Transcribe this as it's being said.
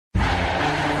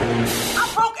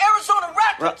I broke Arizona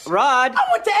records. Rod. I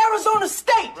went to Arizona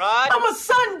State. Rod. I'm a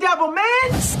Sun Devil,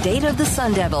 man. State of the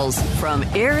Sun Devils from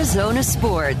Arizona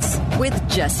Sports with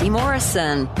Jesse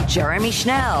Morrison, Jeremy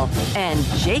Schnell, and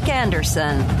Jake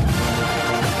Anderson.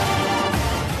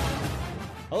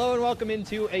 Hello and welcome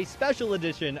into a special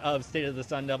edition of State of the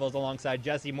Sun Devils alongside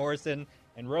Jesse Morrison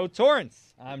and Ro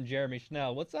Torrence. I'm Jeremy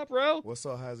Schnell. What's up, Ro? What's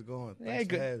up? How's it going? Hey,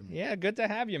 Thanks for having me. Yeah, good to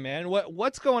have you, man.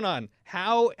 What's going on?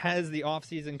 How has the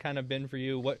offseason kind of been for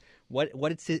you? What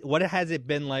has it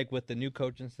been like with the new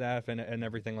coaching staff and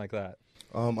everything like that?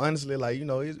 Honestly,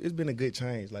 it's been a good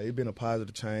change. Like, it's been a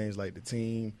positive change. Like, the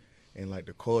team and like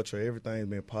the culture, everything's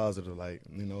been positive. Like,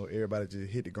 everybody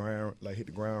just hit the ground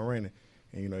running.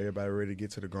 And, everybody ready to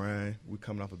get to the grind. We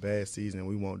coming off a bad season.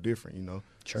 We want different,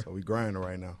 Sure. So we grinding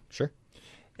right now. Sure.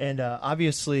 And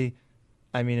obviously,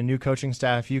 a new coaching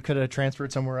staff, you could have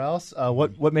transferred somewhere else.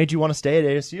 What made you want to stay at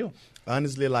ASU?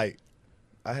 Honestly,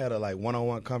 I had a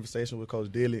one-on-one conversation with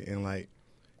Coach Dilly, and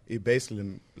it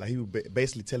basically he was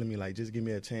basically telling me just give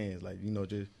me a chance,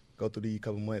 just go through these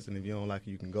couple months, and if you don't like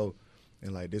it, you can go.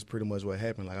 And this pretty much what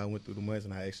happened. I went through the months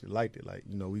and I actually liked it.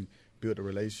 We built a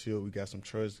relationship, we got some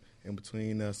trust in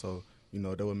between us, so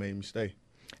that what made me stay.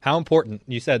 How important,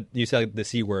 you said the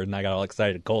C word and I got all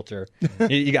excited, culture.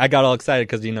 I got all excited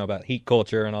because about heat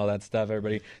culture and all that stuff.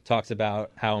 Everybody talks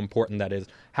about how important that is.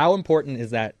 How important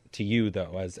is that to you,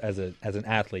 though, as an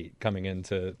athlete coming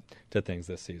into things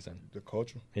this season? The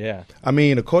culture? Yeah.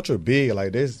 The culture big.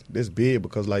 This big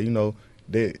because,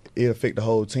 it affect the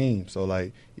whole team.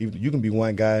 So, you can be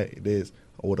one guy that's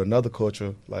with another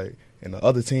culture, and the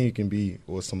other team can be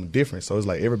with some different. So it's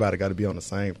everybody got to be on the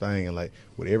same thing, and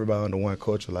with everybody under one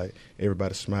culture,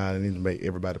 everybody smiling and make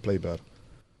everybody play better.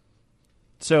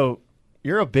 So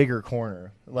you're a bigger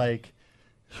corner.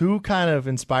 Who kind of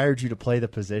inspired you to play the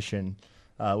position?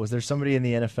 Was there somebody in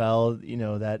the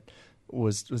NFL, that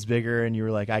was bigger, and you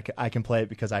were like, I can play it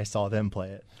because I saw them play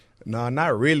it? No,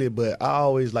 not really, but I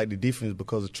always liked the defense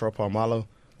because of Troy Palmalo.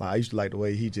 I used to like the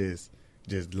way he just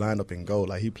lined up and go.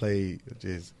 He played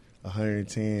just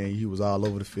 110. He was all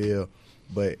over the field.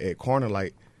 But at corner,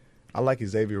 I like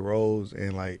Xavier Rose,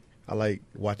 and I like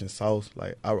watching Sauce.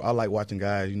 I like watching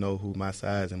guys, who my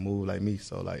size and move like me.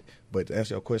 So but to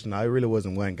answer your question, I really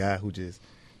wasn't one guy who just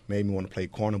made me want to play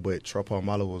corner. But Troy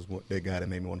Palmalo was that guy that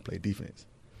made me want to play defense.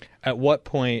 At what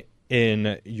point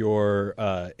in your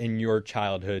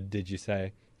childhood did you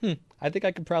say, I think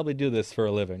I could probably do this for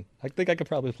a living? I think I could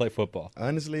probably play football.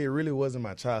 Honestly, it really wasn't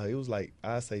my childhood. It was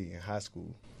I say in high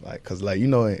school. Because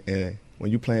and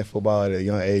when you playing football at a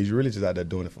young age, you're really just out there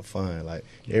doing it for fun.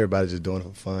 Everybody's just doing it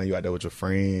for fun. You out there with your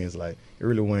friends. It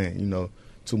really wasn't,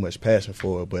 too much passion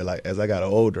for it. But, as I got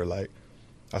older,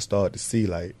 I started to see,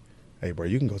 hey, bro,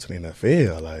 you can go to the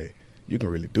NFL. You can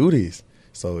really do this.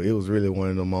 So it was really one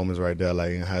of the moments right there,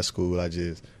 in high school, I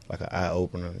just, an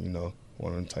eye-opener,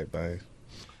 one of them type things.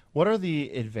 What are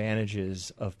the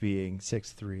advantages of being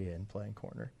 6'3" and playing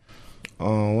corner?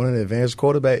 One of the advantage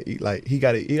quarterback, he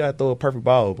got to throw a perfect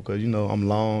ball because I'm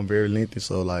long, very lengthy,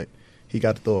 so he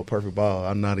got to throw a perfect ball.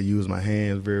 I know how to use my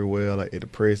hands very well, at the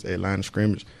press, at line of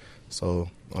scrimmage.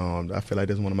 So I feel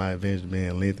that's one of my advantages,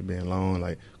 being lengthy, being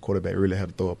long. Quarterback really have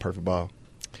to throw a perfect ball.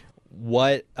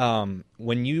 What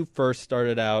when you first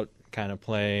started out, kind of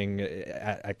playing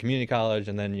at community college,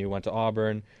 and then you went to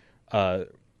Auburn,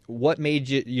 what made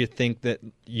you think that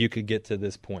you could get to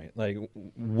this point?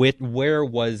 Where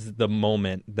was the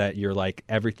moment that you're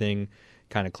everything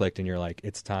kind of clicked and you're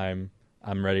it's time,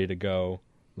 I'm ready to go,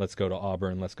 let's go to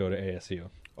Auburn, let's go to ASU?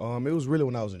 It was really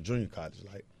when I was in junior college,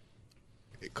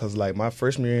 because my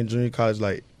freshman year in junior college,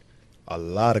 a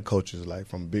lot of coaches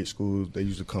from big schools, they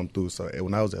used to come through. So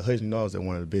when I was at Hutchinson, I was at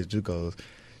one of the best JUCOs.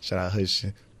 Shout out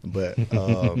Hutchinson. But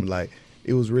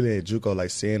it was really at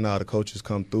JUCO, seeing all the coaches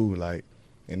come through,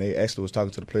 and they actually was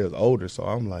talking to the players older. So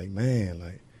I'm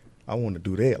man, I want to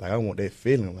do that. I want that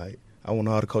feeling. I want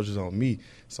all the coaches on me.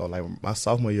 So my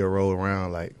sophomore year rolled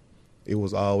around, it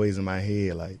was always in my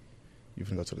head, you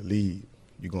can go to the league.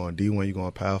 You're going D1, you're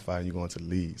going Power 5, and you're going to the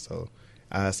league. So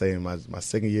I say in my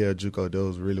second year of JUCO, that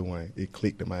was really when it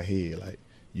clicked in my head,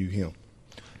 you him.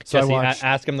 So Jesse,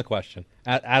 ask him the question.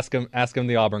 Ask him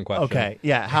the Auburn question. Okay,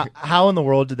 yeah. How in the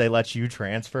world did they let you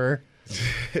transfer?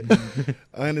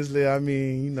 Honestly,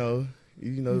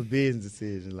 business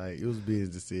decision. It was a business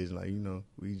decision.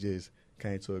 We just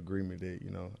came to an agreement that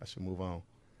I should move on.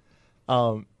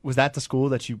 Was that the school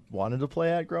that you wanted to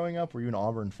play at growing up? Were you an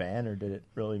Auburn fan, or did it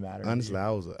really matter? Honestly,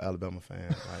 I was an Alabama fan.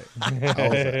 Like, I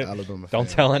was an Alabama fan. Don't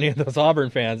tell any of those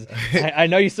Auburn fans. I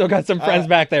know you still got some friends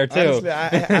back there too. Honestly, I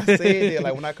said it.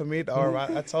 Like when I committed to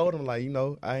Auburn, I told them like,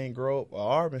 I ain't grow up an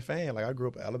Auburn fan. Like I grew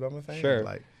up an Alabama fan. Sure.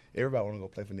 Like everybody want to go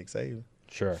play for Nick Saban.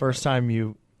 Sure. First time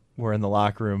you were in the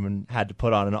locker room and had to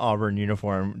put on an Auburn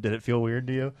uniform, did it feel weird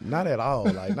to you? Not at all.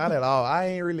 Like not at all. I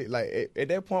ain't really like at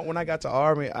that point when I got to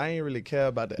Auburn, I ain't really care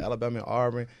about the Alabama and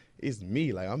Auburn. It's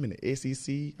me. Like I'm in the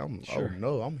SEC.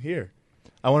 I'm here.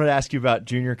 I wanted to ask you about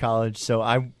junior college. So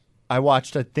I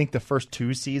watched, I think, the first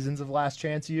 2 seasons of Last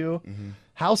Chance U. Mm-hmm.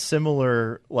 How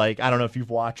similar, like, I don't know if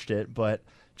you've watched it, but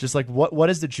just like what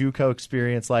is the JUCO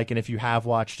experience like? And if you have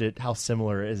watched it, how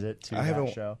similar is it to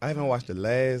that show? I haven't watched the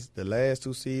last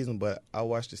 2 seasons, but I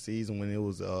watched the season when it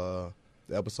was the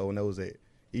episode when it was at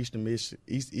East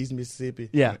Mississippi.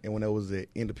 Yeah. And when it was at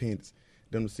Independence.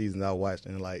 Them the seasons I watched,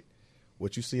 and like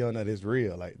what you see on that is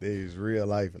real. Like there is real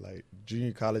life. Like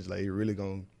junior college, like it really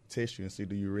gonna test you and see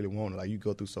do you really want it. Like you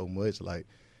go through so much, like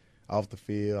off the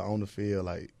field, on the field,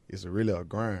 like it's really a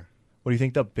grind. What do you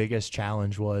think the biggest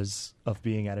challenge was of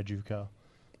being at a JUCO?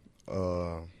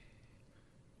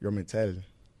 Your mentality,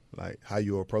 like how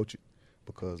you approach it,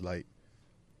 because like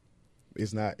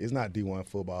it's not D1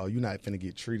 football. You're not finna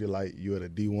get treated like you're the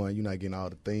D1. You're not getting all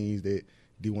the things that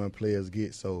D1 players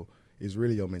get. So it's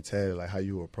really your mentality, like how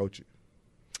you approach it.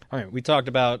 All right, we talked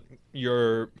about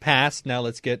your past. Now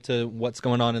let's get to what's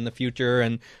going on in the future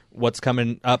and what's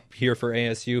coming up here for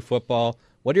ASU football.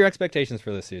 What are your expectations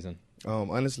for this season?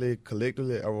 Honestly,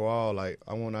 collectively, overall, like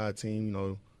I want our team.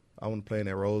 I want to play in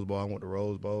that Rose Bowl. I want the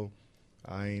Rose Bowl.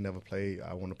 I ain't never played.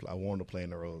 I want to play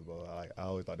in the Rose Bowl. I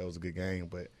always thought that was a good game,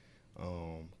 but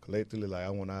collectively, like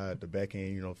I want the back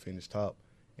end, finish top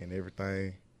and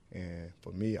everything. And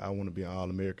for me, I want to be an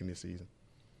All-American this season.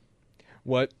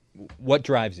 What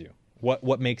drives you?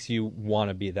 What makes you want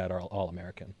to be that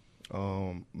All-American?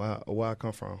 Where I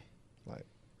come from, like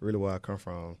really where I come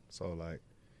from. So like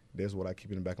that's what I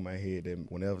keep in the back of my head.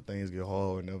 That whenever things get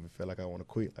hard, whenever I feel like I want to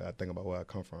quit, like I think about where I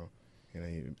come from,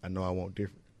 and I know I want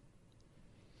different.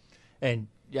 And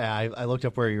yeah, I looked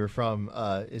up where you were from.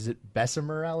 Is it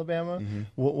Bessemer, Alabama? Mm-hmm.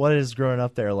 What is growing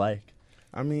up there like?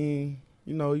 I mean,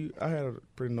 I had a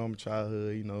pretty normal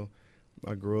childhood.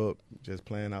 I grew up just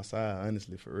playing outside,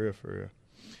 honestly, for real.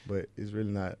 But it's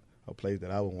really not a place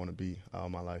that I would want to be all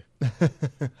my life.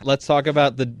 Let's talk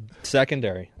about the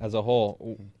secondary as a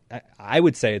whole. I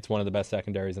would say it's one of the best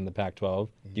secondaries in the Pac-12.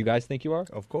 Do you guys think you are?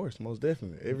 Of course, most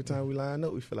definitely. Every time we line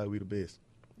up, we feel like we're the best.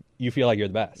 You feel like you're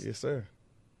the best? Yes, sir.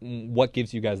 What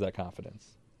gives you guys that confidence?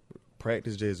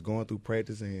 Practice, just going through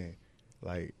practice and,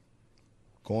 like,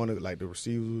 going to, like, the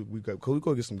receivers. We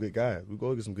go get some good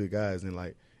guys. And,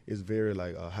 like, it's very,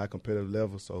 like, a high competitive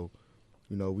level. So,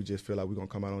 we just feel like we're going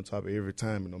to come out on top every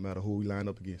time, no matter who we line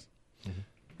up against. Mm-hmm.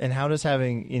 And how does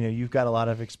having, you've got a lot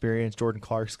of experience. Jordan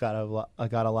Clark's got a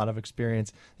lot of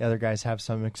experience. The other guys have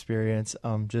some experience.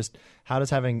 Just how does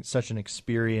having such an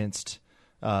experienced,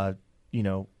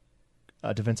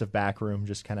 defensive back room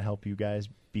just kind of help you guys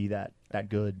be that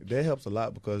good? That helps a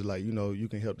lot because, like, you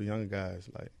can help the younger guys,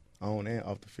 like, on and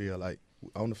off the field. Like,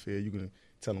 on the field, you can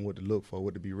tell them what to look for,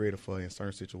 what to be ready for in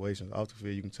certain situations. Off the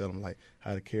field, you can tell them, like,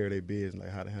 how to carry their business,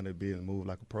 like, how to handle their business, move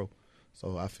like a pro.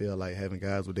 So I feel like having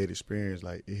guys with that experience,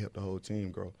 like, it helped the whole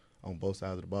team grow on both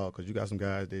sides of the ball because you got some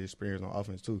guys that experience on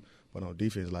offense too, but on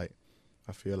defense, like,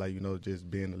 I feel like,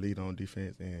 just being the leader on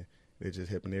defense and they're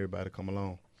just helping everybody come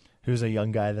along. Who's a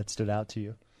young guy that stood out to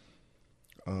you?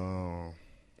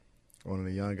 One of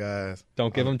the young guys.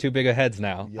 Don't give them too big of heads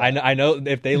now. Yeah. I know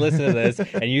if they listen to this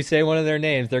and you say one of their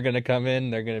names, they're going to come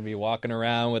in, they're going to be walking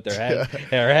around with their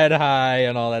head high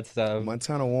and all that stuff.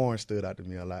 Montana Warren stood out to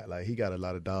me a lot. Like, he got a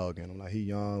lot of dog in him. Like, he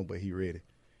young, but he ready.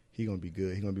 He going to be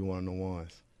good. He going to be one of the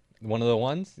ones. One of the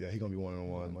ones? Yeah, he going to be one of the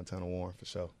ones, Montana Warren, for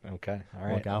sure. Okay, all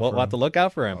right. We'll have to look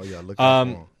out for him. Oh, yeah, look out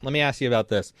for him. Let me ask you about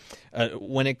this.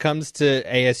 When it comes to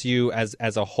ASU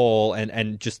as a whole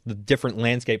and just the different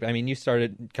landscape, I mean, you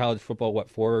started college football,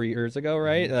 4 years ago,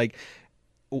 right? Mm-hmm. Like,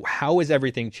 how has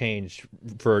everything changed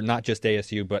for not just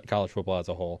ASU, but college football as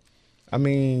a whole? I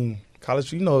mean,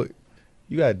 college, you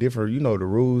got different, the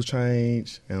rules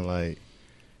change and, like,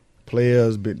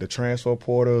 players, the transfer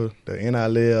portal, the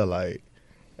NIL, like,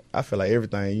 I feel like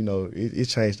everything, it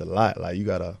changed a lot. Like, you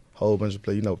got a whole bunch of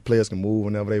players, players can move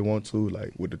whenever they want to,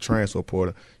 like, with the transfer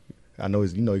portal. I know,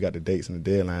 you got the dates and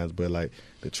the deadlines, but, like,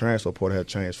 the transfer portal has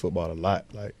changed football a lot.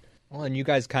 Like, well, and you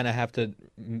guys kind of have to,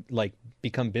 like,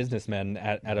 become businessmen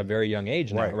at a very young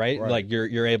age now, right? Right. Like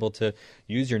you're able to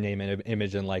use your name and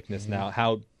image and likeness now.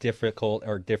 How difficult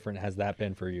or different has that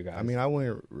been for you guys?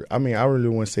 I really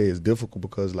wouldn't say it's difficult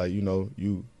because, like, you know,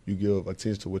 you give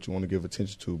attention to what you want to give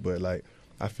attention to, but like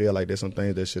I feel like there's some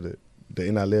things that should have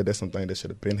the NIL. That's something that should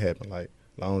have been happening like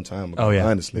a long time ago. Oh yeah,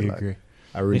 honestly, we like, agree.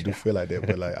 I really do feel like that.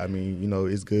 But like, I mean, you know,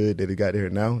 it's good that it got here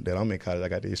now. That I'm in college, I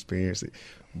got to experience it.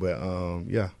 But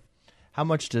yeah. How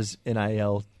much does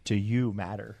NIL to you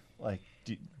matter? Like,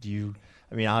 do you?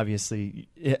 I mean, obviously,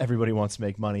 everybody wants to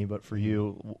make money, but for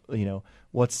you, you know,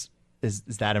 is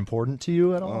that important to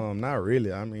you at all? Not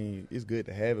really. I mean, it's good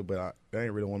to have it, but that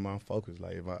ain't really one of my focus.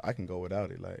 Like, if I can go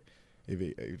without it. Like, if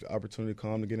the opportunity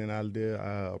comes to get in out there,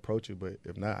 I approach it. But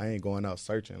if not, I ain't going out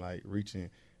searching, like reaching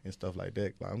and stuff like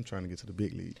that. Like, I'm trying to get to the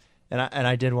big league. And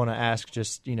I did want to ask,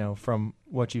 just, you know, from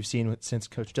what you've seen since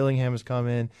Coach Dillingham has come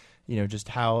in, you know, just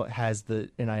how has the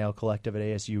NIL collective at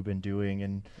ASU been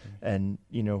doing, and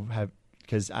you know,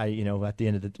 because at the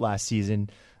end of the last season,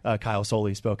 Kyle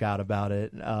Soley spoke out about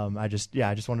it. I just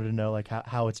wanted to know like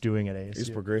how it's doing at ASU.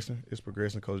 It's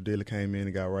progressing. Coach Dilly came in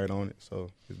and got right on it, so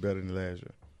it's better than last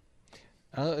year.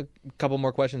 A couple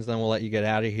more questions, then we'll let you get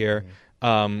out of here.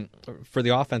 For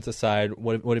the offensive side,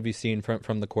 what have you seen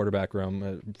from the quarterback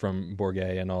room, from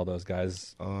Bourget and all those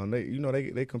guys?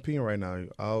 They competing right now.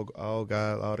 All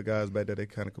the guys back there, they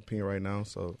kind of competing right now.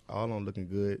 So all of them looking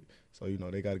good. So you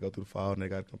know they got to go through the fall and they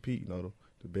got to compete. You know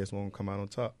the best one will come out on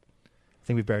top. I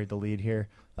think we buried the lead here.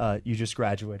 You just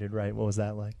graduated, right? What was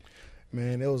that like?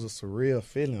 Man, it was a surreal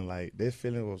feeling. Like, that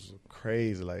feeling was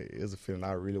crazy. Like, it was a feeling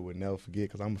I really would never forget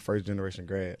because I'm a first-generation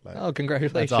grad. Like, oh,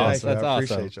 congratulations. That's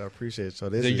awesome. I appreciate you. So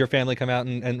did your family come out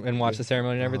and watch the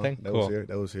ceremony and everything? That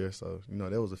was here. So, you know,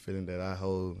 that was a feeling that I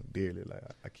hold dearly. Like,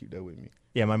 I keep that with me.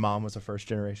 Yeah, my mom was a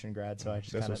first-generation grad, so I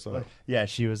just kind of like, yeah,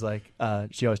 she was like,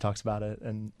 she always talks about it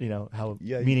and, you know, how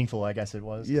meaningful, I guess it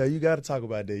was. Yeah, you got to talk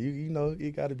about that. You know,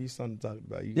 it got to be something to talk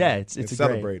about. It's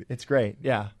celebrate it. It's great.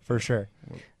 Yeah, for sure.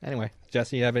 Anyway,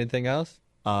 Jesse, you have anything else?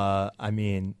 I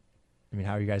mean,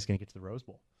 how are you guys going to get to the Rose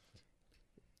Bowl?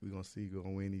 We're going to see who's going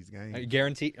to win these games.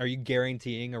 Are you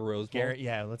guaranteeing a Rose Bowl?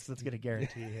 Yeah, let's get a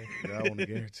guarantee here. Yeah, I want to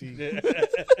guarantee.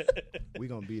 We're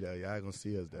going to be there. Y'all going to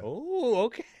see us there. Oh,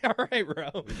 okay. All right,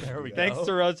 bro. There we go. Thanks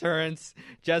to Torrence,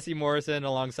 Jesse Morrison,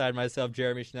 alongside myself,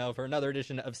 Jeremy Schnell, for another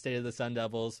edition of State of the Sun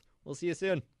Devils. We'll see you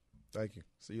soon. Thank you.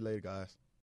 See you later, guys.